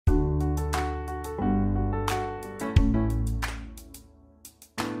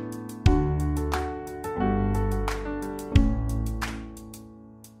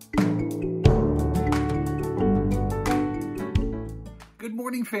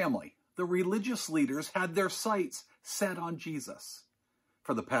morning, family. The religious leaders had their sights set on Jesus.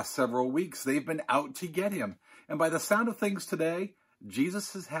 For the past several weeks, they've been out to get him. And by the sound of things today,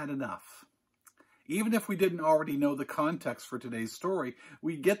 Jesus has had enough. Even if we didn't already know the context for today's story,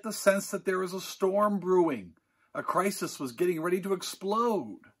 we get the sense that there is a storm brewing. A crisis was getting ready to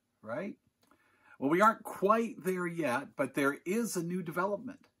explode, right? Well, we aren't quite there yet, but there is a new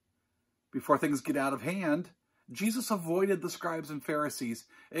development. Before things get out of hand, Jesus avoided the scribes and Pharisees,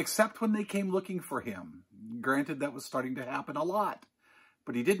 except when they came looking for him. Granted, that was starting to happen a lot.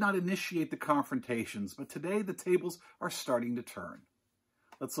 But he did not initiate the confrontations. But today, the tables are starting to turn.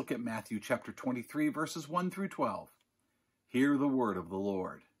 Let's look at Matthew chapter 23, verses 1 through 12. Hear the word of the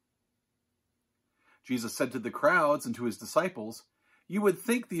Lord. Jesus said to the crowds and to his disciples, "You would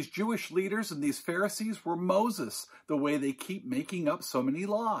think these Jewish leaders and these Pharisees were Moses, the way they keep making up so many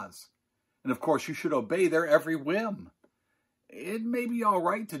laws. And of course, you should obey their every whim. It may be all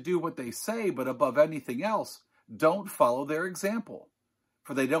right to do what they say, but above anything else, don't follow their example.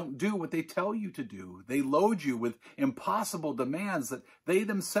 For they don't do what they tell you to do. They load you with impossible demands that they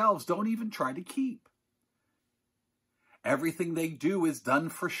themselves don't even try to keep. Everything they do is done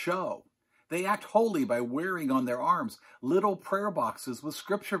for show. They act holy by wearing on their arms little prayer boxes with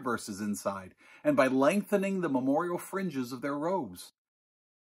scripture verses inside, and by lengthening the memorial fringes of their robes.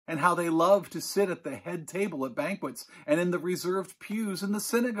 And how they love to sit at the head table at banquets and in the reserved pews in the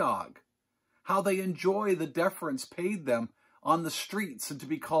synagogue. How they enjoy the deference paid them on the streets and to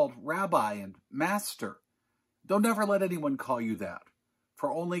be called rabbi and master. Don't ever let anyone call you that,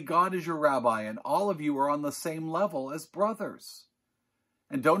 for only God is your rabbi and all of you are on the same level as brothers.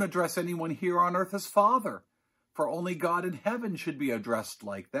 And don't address anyone here on earth as father, for only God in heaven should be addressed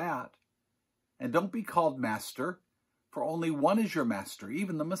like that. And don't be called master, for only one is your master,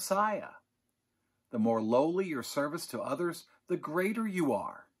 even the Messiah. The more lowly your service to others, the greater you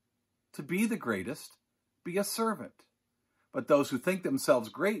are. To be the greatest, be a servant. But those who think themselves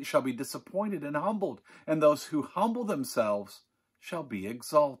great shall be disappointed and humbled, and those who humble themselves shall be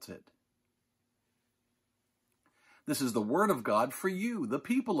exalted." This is the word of God for you, the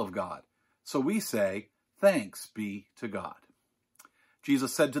people of God. So we say, thanks be to God.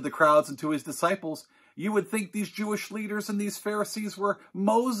 Jesus said to the crowds and to his disciples, "You would think these Jewish leaders and these Pharisees were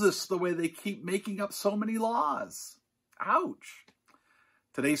Moses, the way they keep making up so many laws." Ouch.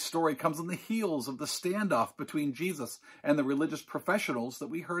 Today's story comes on the heels of the standoff between Jesus and the religious professionals that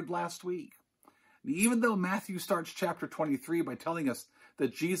we heard last week. Even though Matthew starts chapter 23 by telling us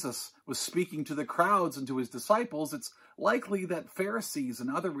that Jesus was speaking to the crowds and to his disciples, it's likely that Pharisees and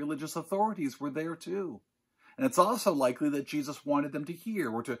other religious authorities were there too. And it's also likely that Jesus wanted them to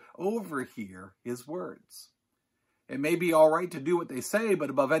hear or to overhear his words. It may be all right to do what they say, but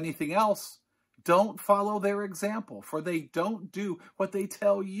above anything else, don't follow their example, for they don't do what they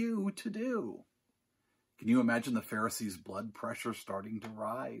tell you to do. Can you imagine the Pharisees' blood pressure starting to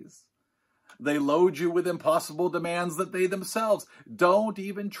rise? They load you with impossible demands that they themselves don't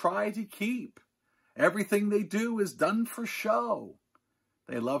even try to keep. Everything they do is done for show.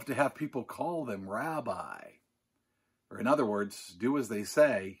 They love to have people call them rabbi. Or in other words, do as they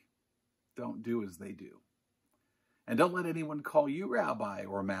say, don't do as they do. And don't let anyone call you rabbi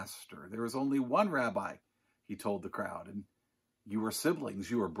or master. There is only one rabbi, he told the crowd, and you are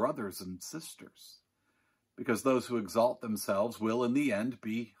siblings, you are brothers and sisters. Because those who exalt themselves will in the end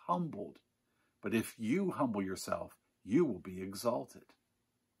be humbled. But if you humble yourself, you will be exalted.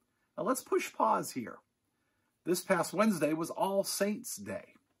 Now let's push pause here. This past Wednesday was All Saints'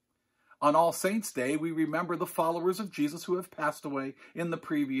 Day. On All Saints' Day, we remember the followers of Jesus who have passed away in the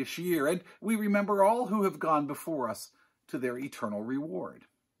previous year, and we remember all who have gone before us to their eternal reward.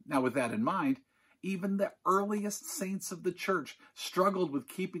 Now, with that in mind, even the earliest saints of the church struggled with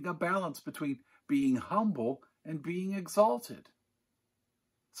keeping a balance between being humble and being exalted.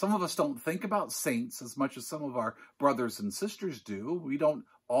 Some of us don't think about saints as much as some of our brothers and sisters do. We don't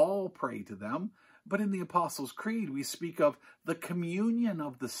all pray to them. But in the Apostles' Creed, we speak of the communion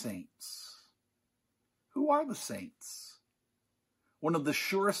of the saints. Who are the saints? One of the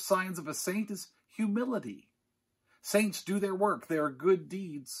surest signs of a saint is humility. Saints do their work, their good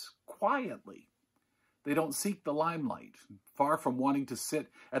deeds, quietly. They don't seek the limelight. Far from wanting to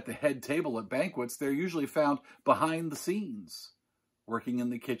sit at the head table at banquets, they're usually found behind the scenes, working in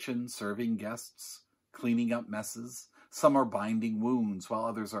the kitchen, serving guests, cleaning up messes. Some are binding wounds, while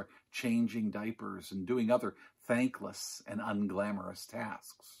others are changing diapers and doing other thankless and unglamorous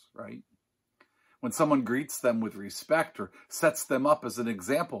tasks, right? When someone greets them with respect or sets them up as an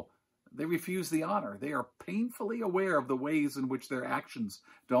example, they refuse the honor. They are painfully aware of the ways in which their actions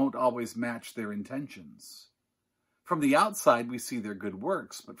don't always match their intentions. From the outside, we see their good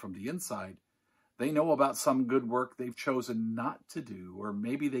works, but from the inside, they know about some good work they've chosen not to do, or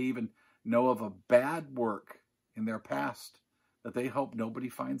maybe they even know of a bad work in their past that they hope nobody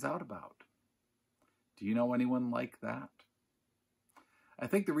finds out about. Do you know anyone like that? I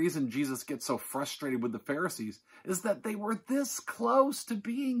think the reason Jesus gets so frustrated with the Pharisees is that they were this close to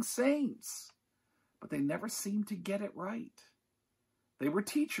being saints, but they never seemed to get it right. They were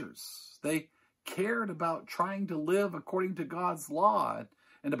teachers. They cared about trying to live according to God's law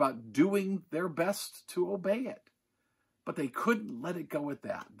and about doing their best to obey it. But they couldn't let it go at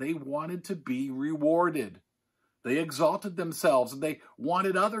that. They wanted to be rewarded. They exalted themselves, and they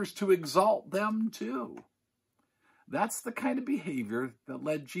wanted others to exalt them too. That's the kind of behavior that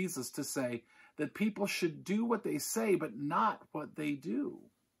led Jesus to say that people should do what they say, but not what they do.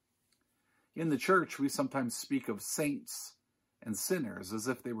 In the church, we sometimes speak of saints and sinners as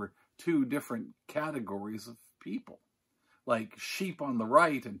if they were two different categories of people, like sheep on the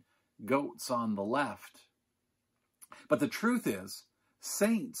right and goats on the left. But the truth is,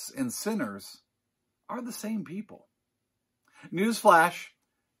 saints and sinners are the same people. Newsflash,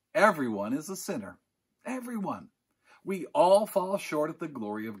 everyone is a sinner. Everyone. We all fall short of the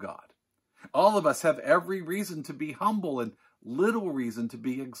glory of God. All of us have every reason to be humble and little reason to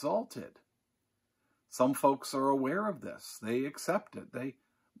be exalted. Some folks are aware of this. They accept it. They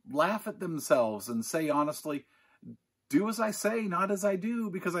laugh at themselves and say honestly, do as I say, not as I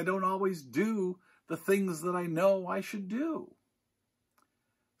do, because I don't always do the things that I know I should do.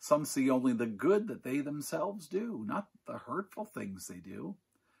 Some see only the good that they themselves do, not the hurtful things they do,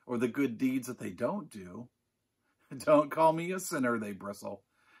 or the good deeds that they don't do. Don't call me a sinner, they bristle.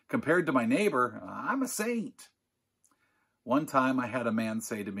 Compared to my neighbor, I'm a saint. One time I had a man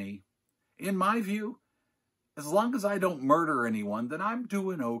say to me, in my view, as long as I don't murder anyone, then I'm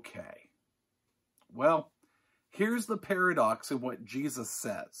doing okay. Well, here's the paradox in what Jesus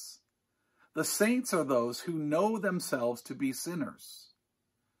says. The saints are those who know themselves to be sinners.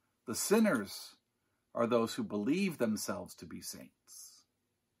 The sinners are those who believe themselves to be saints.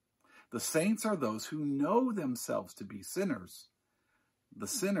 The saints are those who know themselves to be sinners. The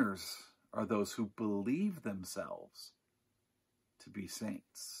sinners are those who believe themselves to be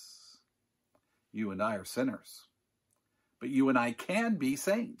saints. You and I are sinners, but you and I can be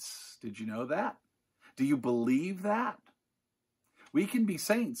saints. Did you know that? Do you believe that? We can be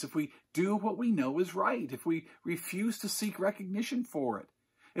saints if we do what we know is right, if we refuse to seek recognition for it,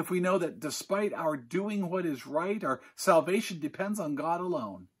 if we know that despite our doing what is right, our salvation depends on God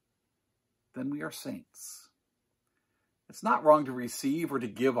alone, then we are saints. It's not wrong to receive or to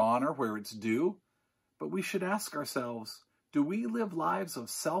give honor where it's due, but we should ask ourselves, do we live lives of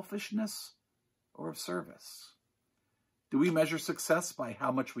selfishness or of service? Do we measure success by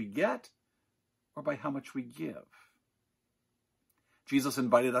how much we get or by how much we give? Jesus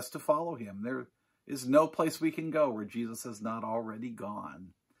invited us to follow him. There is no place we can go where Jesus has not already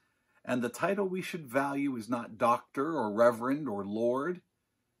gone. And the title we should value is not doctor or reverend or Lord,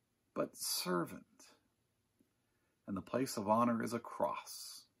 but servant. And the place of honor is a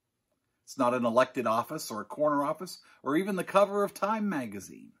cross. It's not an elected office or a corner office or even the cover of Time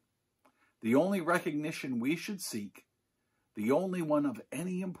magazine. The only recognition we should seek, the only one of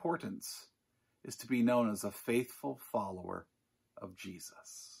any importance, is to be known as a faithful follower of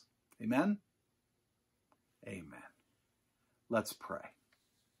Jesus. Amen? Amen. Let's pray.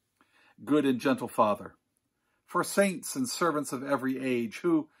 Good and gentle Father, for saints and servants of every age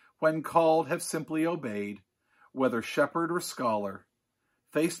who, when called, have simply obeyed, whether shepherd or scholar,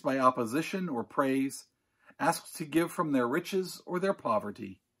 faced by opposition or praise, asked to give from their riches or their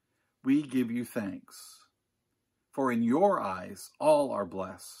poverty, we give you thanks. For in your eyes all are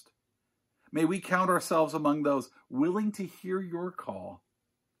blessed. May we count ourselves among those willing to hear your call,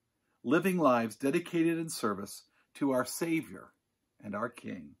 living lives dedicated in service to our Savior and our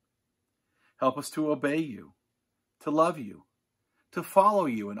King. Help us to obey you, to love you, to follow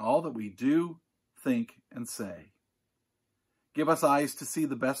you in all that we do, think, and say. Give us eyes to see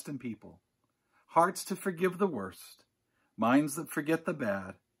the best in people, hearts to forgive the worst, minds that forget the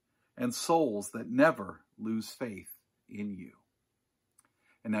bad, and souls that never lose faith in you.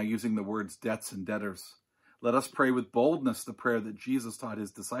 And now, using the words debts and debtors, let us pray with boldness the prayer that Jesus taught his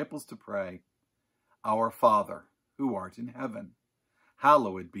disciples to pray. Our Father, who art in heaven,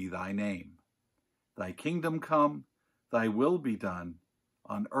 hallowed be thy name. Thy kingdom come, thy will be done,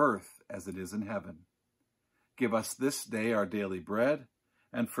 on earth as it is in heaven. Give us this day our daily bread,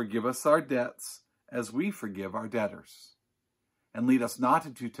 and forgive us our debts as we forgive our debtors. And lead us not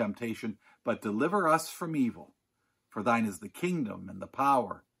into temptation, but deliver us from evil. For thine is the kingdom and the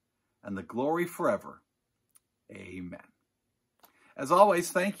power and the glory forever. Amen. As always,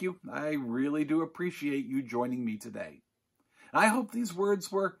 thank you. I really do appreciate you joining me today. I hope these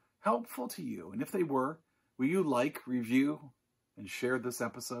words were helpful to you, and if they were, will you like, review, and share this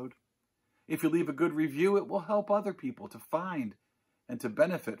episode? If you leave a good review, it will help other people to find and to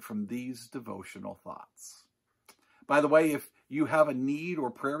benefit from these devotional thoughts. By the way, if you have a need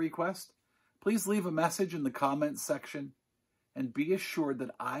or prayer request, please leave a message in the comments section and be assured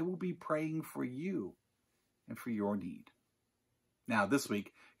that I will be praying for you and for your need. Now, this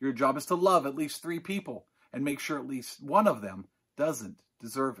week, your job is to love at least 3 people and make sure at least one of them doesn't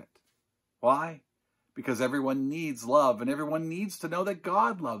deserve it. Why? Because everyone needs love and everyone needs to know that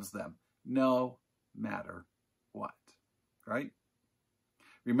God loves them, no matter what. Right?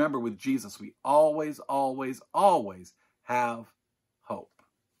 Remember, with Jesus, we always, always, always have hope.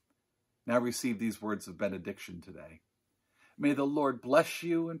 Now receive these words of benediction today. May the Lord bless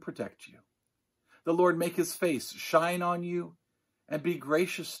you and protect you. The Lord make his face shine on you and be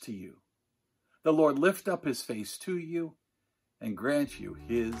gracious to you. The Lord lift up his face to you and grant you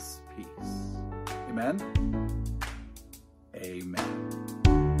his peace. Amen? Amen.